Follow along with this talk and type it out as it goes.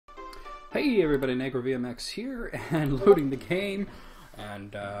Hey everybody, NegroVMX here, and loading the game,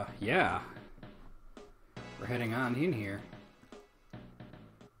 and yeah, we're heading on in here.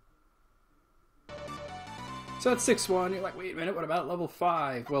 So that's 6-1, you're like, wait a minute, what about level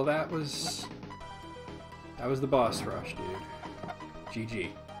 5? Well, that was the boss rush, dude.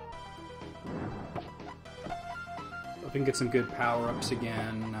 GG. Hope we can get some good power-ups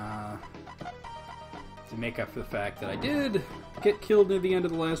again, to make up for the fact that I did get killed near the end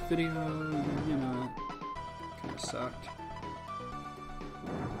of the last video. You know, kind of sucked.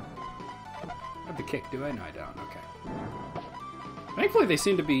 I have the kick, do I? No, I don't. Okay. Thankfully, they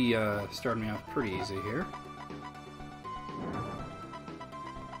seem to be starting me off pretty easy here.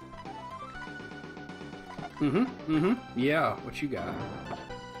 Yeah, what you got?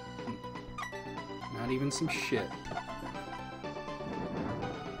 Not even some shit.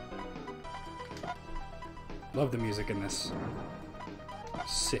 Love the music in this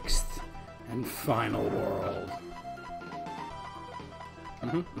sixth and final world.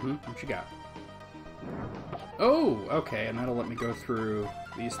 What you got? Oh, okay, and that'll let me go through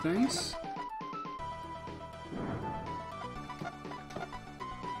these things.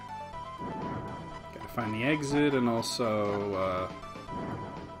 Gotta find the exit and also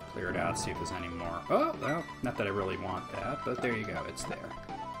clear it out, see if there's any more. Oh, well, not that I really want that, but there you go, it's there.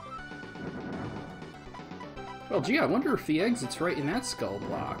 Well, gee, I wonder if the exit's right in that skull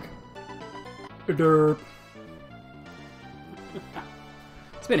block. Derp.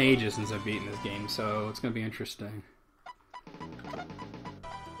 It's been ages since I've beaten this game, so it's going to be interesting.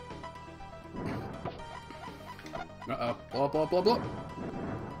 Uh-oh. Blah, blah, blah, blah.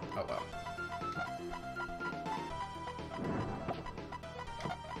 Oh, well.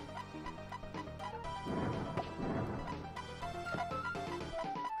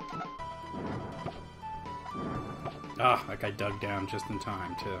 Ah, that guy dug down just in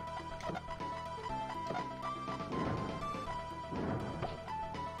time, too.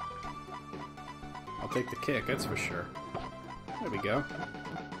 I'll take the kick, that's for sure. There we go.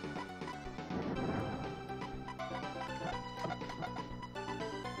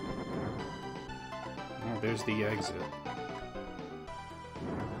 Oh, there's the exit.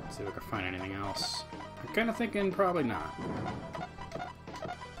 Let's see if I can find anything else. I'm kind of thinking probably not.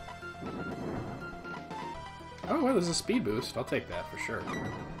 Oh, well, there's a speed boost. I'll take that for sure.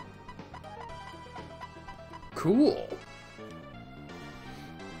 Cool.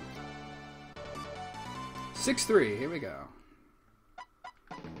 6-3. Here we go.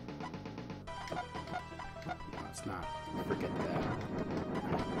 No, it's not. Forget that.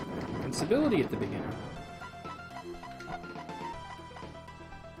 Invincibility at the beginning.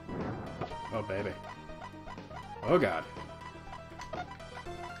 Oh, baby. Oh, God.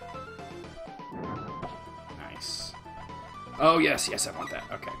 Oh, yes, yes, I want that.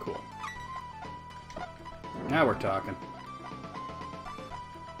 Okay, cool. Now we're talking.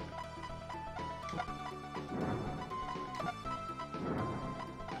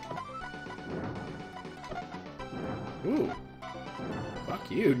 Ooh. Fuck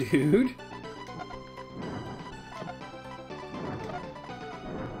you, dude.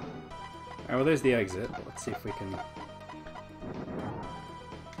 Alright, well, there's the exit. Let's see if we can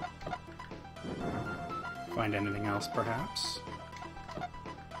find anything else, perhaps. I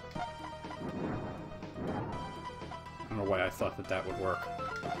don't know why I thought that that would work.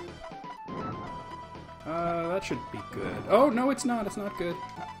 That should be good. Oh, no, it's not. It's not good.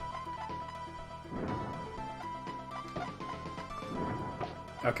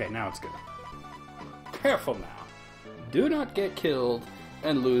 Okay, now it's good. Careful now. Do not get killed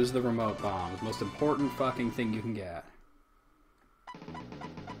and lose the remote bombs. Most important fucking thing you can get.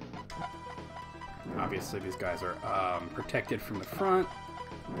 Obviously, these guys are protected from the front,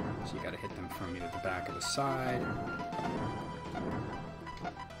 so you gotta hit them from either the back or the side.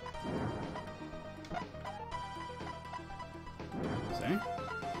 See?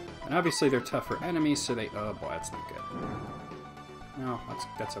 And obviously, they're tougher enemies, so they... Oh, boy, that's not good. No,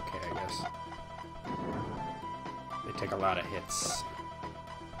 that's okay, I guess. They take a lot of hits.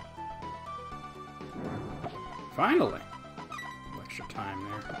 Finally! Extra time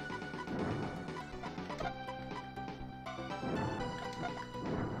there.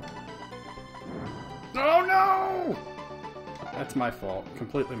 Oh no! That's my fault.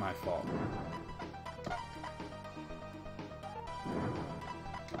 Completely my fault.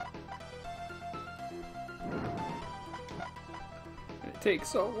 It takes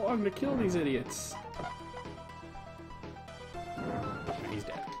so long to kill these idiots. He's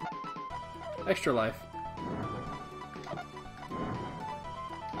dead. Extra life.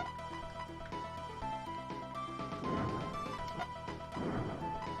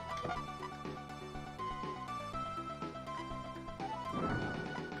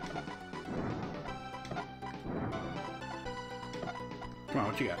 Come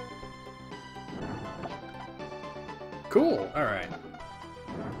on, what you got? Cool, alright.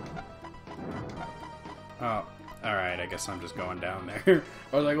 Oh, alright, I guess I'm just going down there.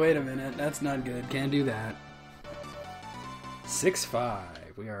 I was like, wait a minute, that's not good. Can't do that. 6-5.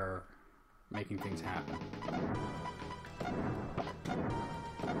 We are making things happen.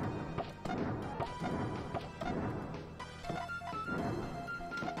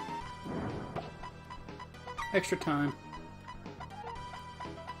 Extra time.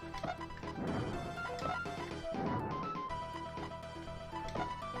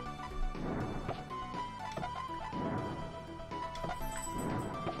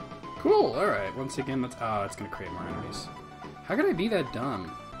 Cool, alright. Once again, let's... Oh, it's gonna create more enemies. How could I be that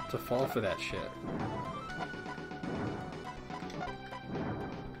dumb to fall for that shit?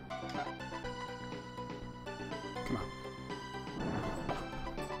 Come on.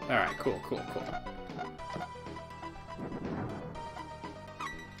 Alright, cool.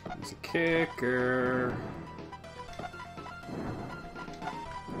 There's a kicker.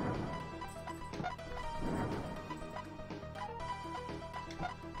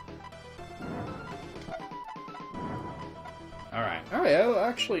 Alright,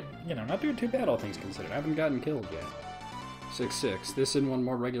 actually, you know, not doing too bad, all things considered. I haven't gotten killed yet. 6-6. This and one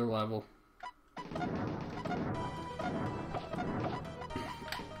more regular level.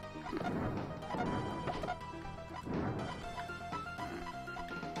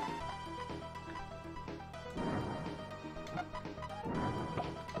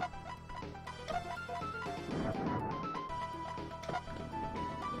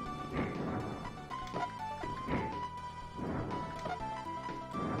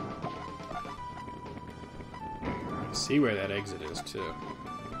 See where that exit is, too.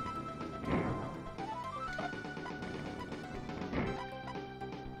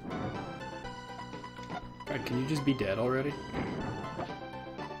 God, can you just be dead already?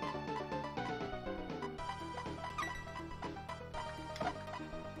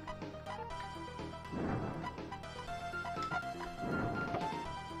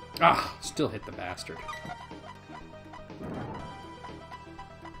 Ah, still hit the bastard.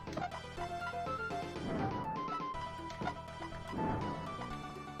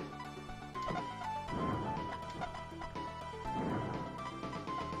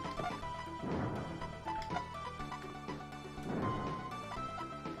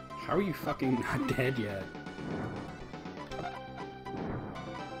 How are you fucking not dead yet?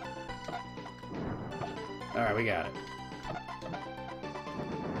 Alright, we got it.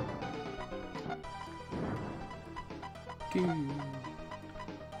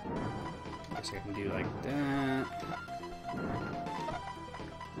 Guess I can do like that.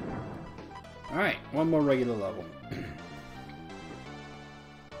 Alright, one more regular level.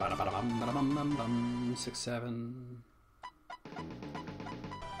 6-7.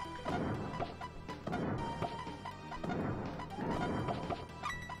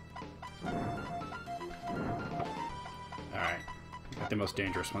 The most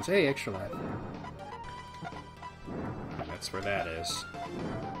dangerous ones. Hey, extra life. That's where that is.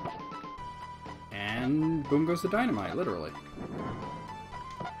 And boom goes the dynamite, literally.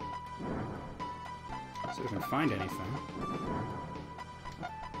 See if we can find anything.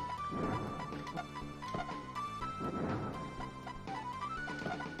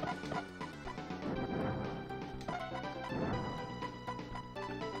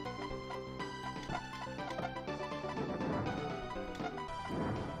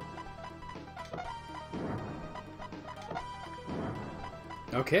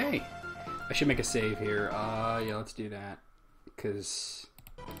 Okay, I should make a save here. Yeah, let's do that, because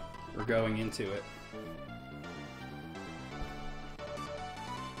we're going into it.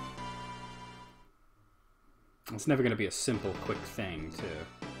 It's never going to be a simple, quick thing,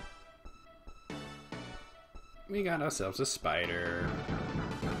 too. We got ourselves a spider.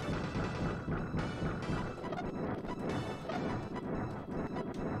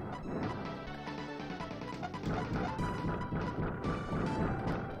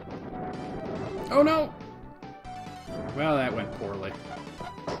 Oh no! Well, that went poorly.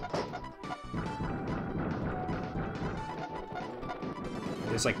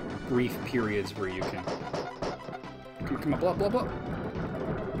 There's like brief periods where you can... Come on, blah, blah, blah.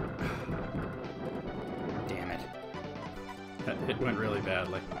 Damn it. It went really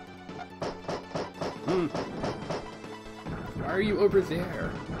badly. Why are you over there?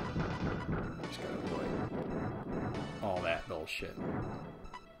 Just gotta avoid all that bullshit.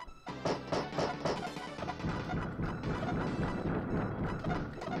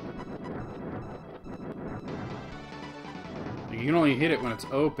 You can only hit it when it's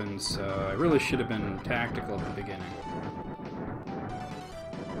open, so I really should have been tactical at the beginning.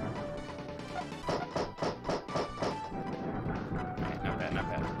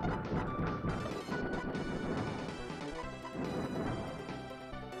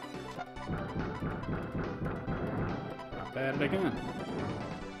 at it again.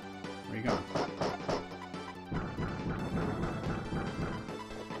 Where you going?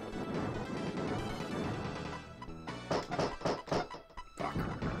 Fuck.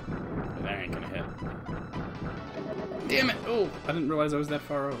 That ain't gonna hit. Damn it! Oh, I didn't realize I was that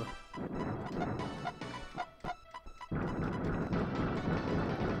far over.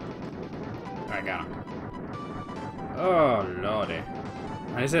 I got him. Oh, lordy.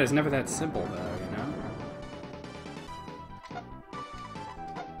 Like I said, it's never that simple, though, you know?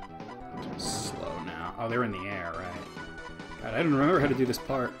 Just slow now. Oh, they're in the air, right. God, I didn't remember how to do this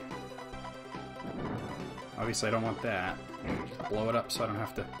part. Obviously, I don't want that. Just blow it up so I don't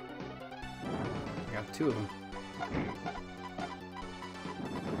have to... I got two of them.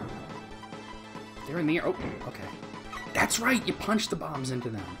 They're in the air. Oh, okay. That's right! You punch the bombs into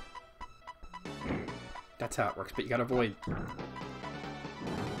them. That's how it works, but you gotta avoid...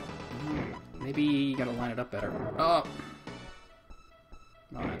 Maybe you gotta line it up better. Oh!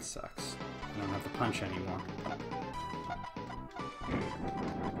 Oh, that sucks. I don't have to punch anymore.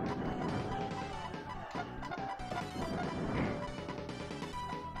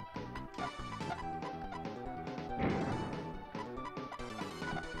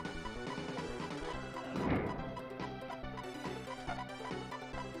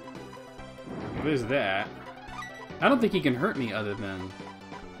 There's that. I don't think he can hurt me other than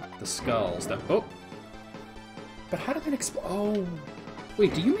the skulls. That oh, but how did that explode? Oh,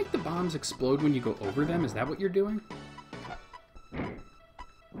 wait. Do you make the bombs explode when you go over them? Is that what you're doing?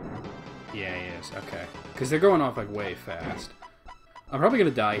 Yeah, he is. Okay, because they're going off like way fast. I'm probably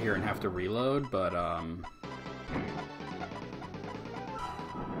gonna die here and have to reload, but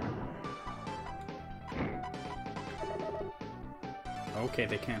okay,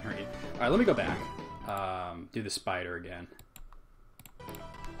 they can't hurt you. Alright, let me go back. Do the spider again.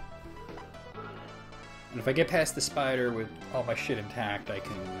 And if I get past the spider with all my shit intact, I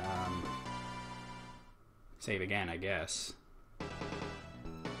can save again, I guess.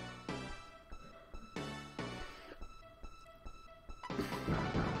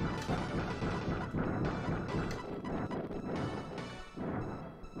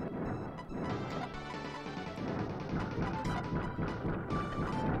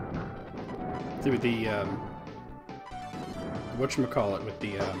 With the whatchamacallit, with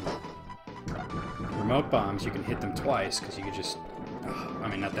the remote bombs, you can hit them twice because you could just I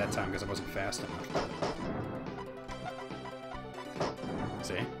mean, not that time because I wasn't fast enough.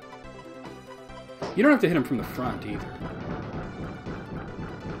 See? You don't have to hit him from the front either.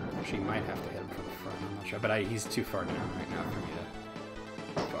 Actually, you might have to hit him from the front, I'm not sure, but he's too far down right now for me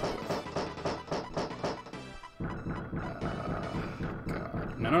to fuck with.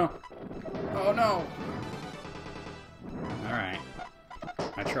 God. No. Oh no! Alright.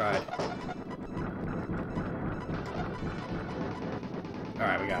 I tried.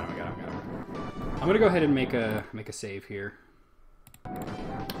 Alright, we got him. I'm gonna go ahead and make a save here.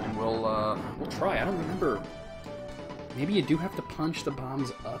 And we'll try. I don't remember. Maybe you do have to punch the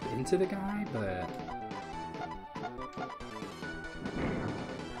bombs up into the guy, but...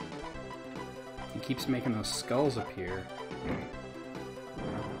 he keeps making those skulls appear.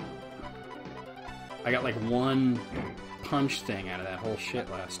 I got like one punch thing out of that whole shit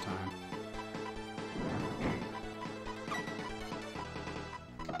last time.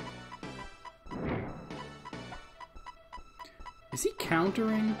 Is he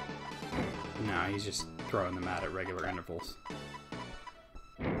countering? No, he's just throwing them out at regular intervals.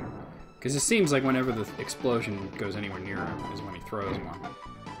 Because it seems like whenever the explosion goes anywhere near him is when he throws one.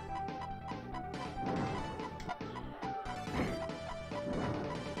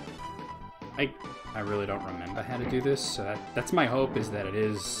 I really don't remember how to do this, so that's my hope, is that it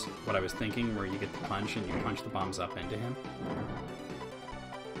is what I was thinking, where you get the punch and you punch the bombs up into him.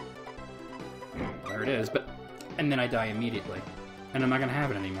 There it is, and then I die immediately. And I'm not gonna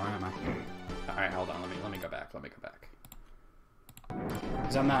have it anymore, am I? Alright, hold on, let me go back.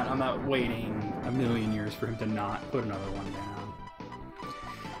 Because I'm not waiting a million years for him to not put another one down.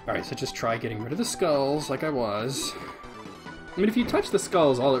 Alright, so just try getting rid of the skulls like I was. I mean, if you touch the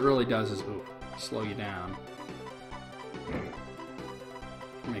skulls, all it really does is slow you down.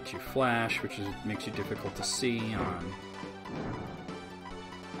 It makes you flash, which makes you difficult to see on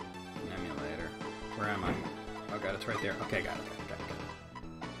an emulator. Where am I? Oh god, it's right there. Okay, got it.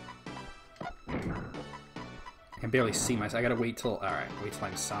 I can barely see myself. I gotta wait till... Alright, wait till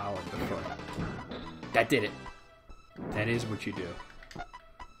I'm solid before... That did it. That is what you do.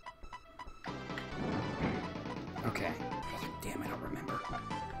 Okay. Damn, I don't remember.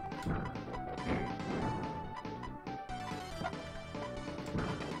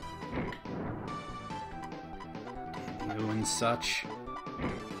 Damn you and and such.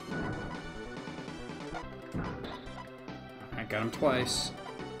 I got him twice.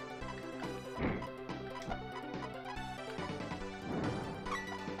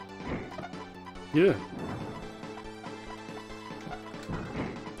 Yeah.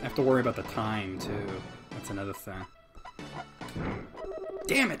 I have to worry about the time, too. That's another thing.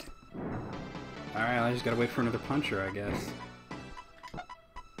 Damn it! Alright, I just gotta wait for another puncher, I guess.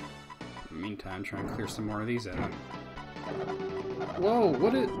 In the meantime, try and clear some more of these out. Whoa,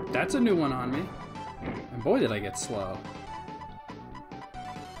 what is... That's a new one on me. And boy, did I get slow.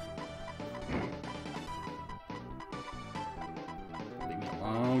 Leave me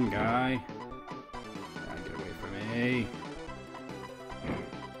alone, guy. Gotta get away from me.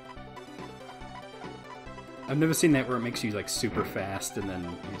 I've never seen that where it makes you like super fast and then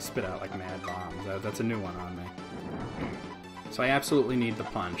you spit out like mad bombs. That's a new one on me. So I absolutely need the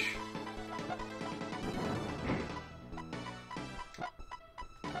punch.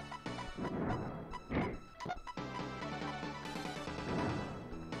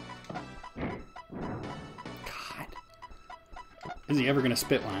 God. Is he ever gonna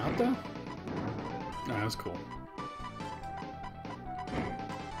spit one out though? Oh, that was cool.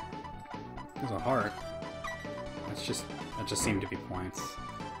 There's a heart. That just seemed to be points.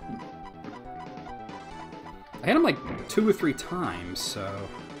 I hit him like 2 or 3 times, so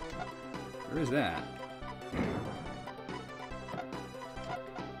where is that?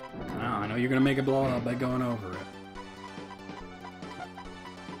 Oh, I know you're gonna make it blow up by going over it.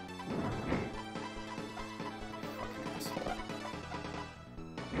 Fucking asshole.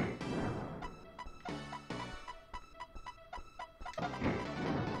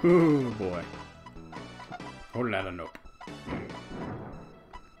 Ooh boy. Hold it out of nope.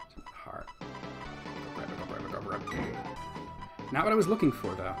 Heart. Not what I was looking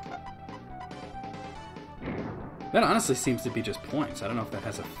for, though. That honestly seems to be just points. I don't know if that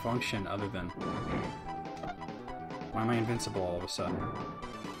has a function other than... Why am I invincible all of a sudden?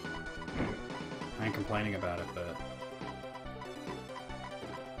 I ain't complaining about it, but...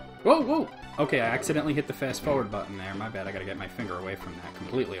 Whoa, whoa! Okay, I accidentally hit the fast forward button there. My bad, I gotta get my finger away from that.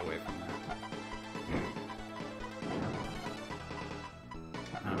 Completely away from that.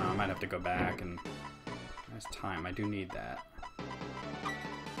 I don't know, I might have to go back and... There's time, I do need that.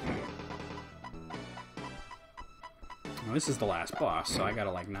 Well, this is the last boss, so I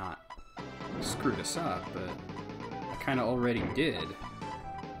gotta, like, not screw this up, but I kinda already did.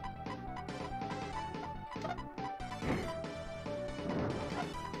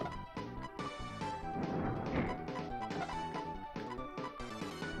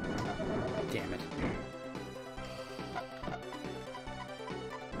 Damn it.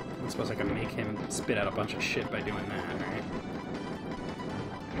 I suppose I can make him spit out a bunch of shit by doing that, right?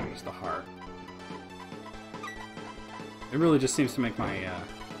 There's the heart. It really just seems to make my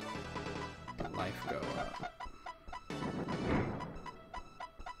life go up.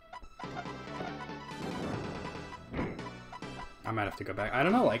 I might have to go back. I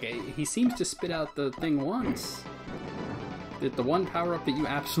don't know, like, he seems to spit out the thing once. The one power-up that you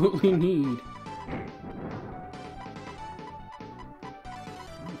absolutely need.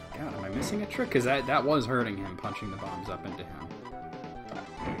 Oh god, am I missing a trick? Because that was hurting him, punching the bombs up into him.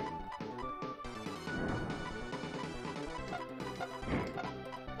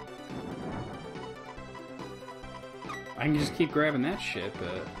 I can just keep grabbing that shit,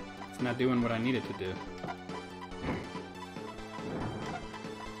 but it's not doing what I need it to do.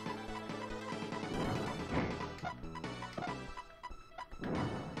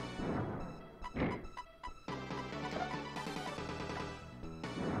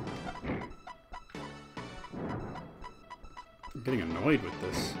 I'm getting annoyed with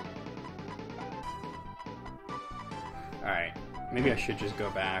this. Alright, maybe I should just go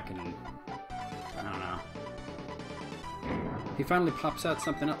back and... I don't know. He finally pops out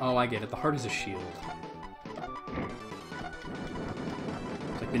something else. Oh, I get it. The heart is a shield.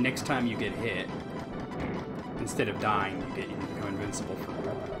 It's like the next time you get hit, instead of dying, you become invincible for a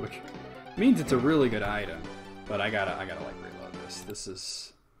while, which means it's a really good item. But I gotta like reload this. This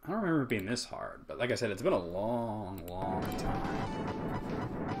is... I don't remember it being this hard, but like I said, it's been a long, long time.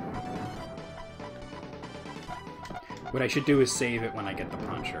 What I should do is save it when I get the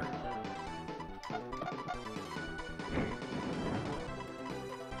puncher.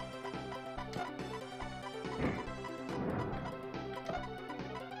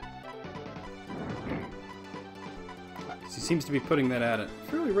 He seems to be putting that out at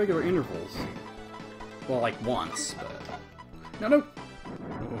fairly regular intervals. Well, like once, but... No, no!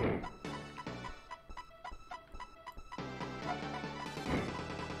 Oh.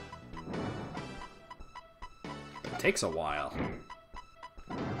 takes a while.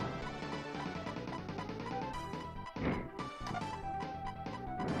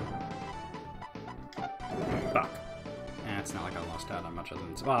 Fuck. It's not like I lost out on much other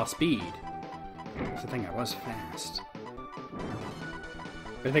than... Well, speed. That's the thing, I was fast.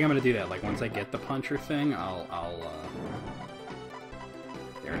 But I think I'm gonna do that. Like, once I get the puncher thing,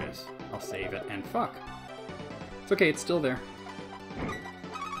 there it is. I'll save it, and fuck. It's okay, it's still there.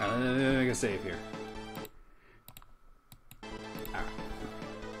 I'm gonna save here. Alright.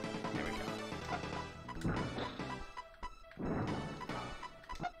 There we go.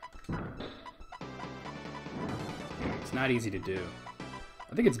 It's not easy to do.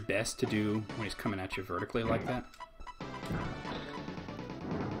 I think it's best to do when he's coming at you vertically like that. Oh,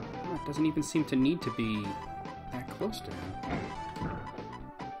 it doesn't even seem to need to be that close to him. Oh,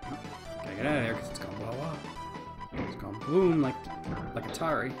 gotta get out of there because it's gonna blow up. It's gonna boom like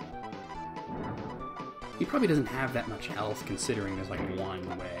Atari. He probably doesn't have that much health considering there's like one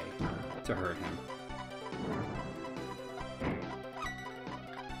way to hurt him.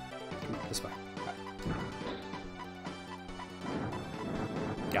 Come on, this way.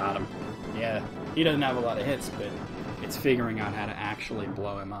 Got him. Yeah, he doesn't have a lot of hits, but it's figuring out how to actually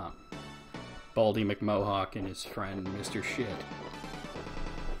blow him up. Baldy McMohawk and his friend Mr. Shit.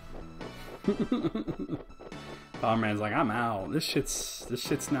 Bomberman's like, I'm out. This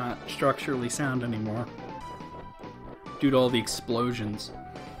shit's not structurally sound anymore. Due to all the explosions.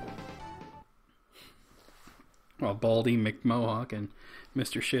 While Baldy McMohawk and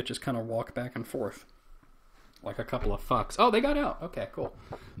Mr. Shit just kind of walk back and forth. Like a couple of fucks. Oh, they got out. Okay, cool.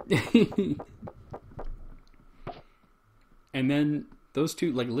 And then those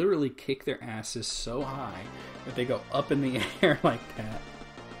two, like, literally kick their asses so high that they go up in the air like that.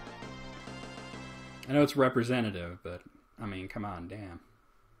 I know it's representative, but, I mean, come on, damn.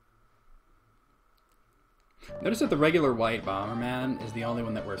 Notice that the regular white Bomberman is the only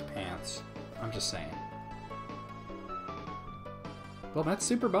one that wears pants. I'm just saying. Well, that's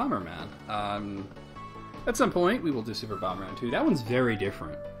Super Bomberman. At some point, we will do Super Bomberman 2. That one's very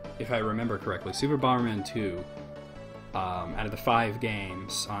different, if I remember correctly. Super Bomberman 2, out of the 5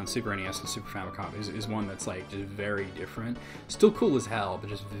 games on Super NES and Super Famicom, is one that's, like, just very different. Still cool as hell,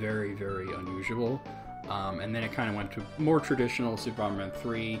 but just very, very unusual. And then it kind of went to more traditional Super Bomberman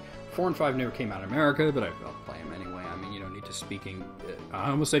 3. 4 and 5 never came out in America, but I'll play them anyway. I mean, you don't need to speak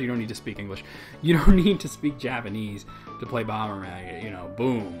I almost said you don't need to speak English. You don't need to speak Japanese to play Bomberman. You know,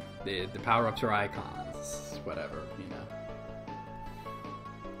 boom. The power-ups are icons. Whatever, you know.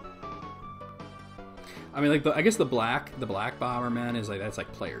 I mean, like, I guess the black Bomberman is like, that's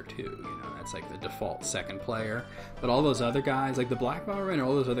like player 2, you know, that's like the default second player. But all those other guys, like the black Bomberman and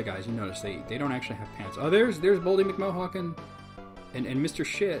all those other guys, you notice they don't actually have pants. Oh, there's Baldy McMohawk and Mr.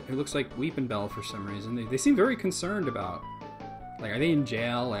 Shit, who looks like Weepin' Bell for some reason. They seem very concerned about, like, are they in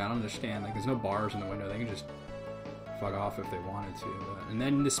jail? Like, I don't understand. Like, there's no bars in the window. They can just fuck off if they wanted to. And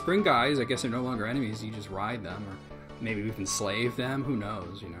then the spring guys, I guess they're no longer enemies. You just ride them, or maybe we can slave them. Who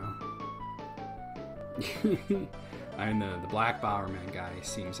knows, you know? I mean, the black Bomberman guy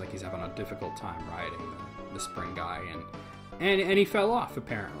seems like he's having a difficult time riding the spring guy, and he fell off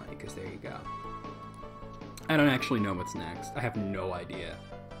apparently. Because there you go. I don't actually know what's next. I have no idea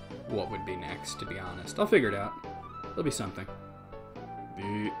what would be next, to be honest. I'll figure it out. There'll be something.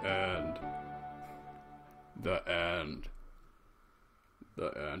 The end. The end.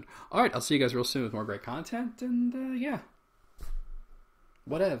 The end. Alright, I'll see you guys real soon with more great content, and yeah.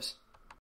 Whatevs.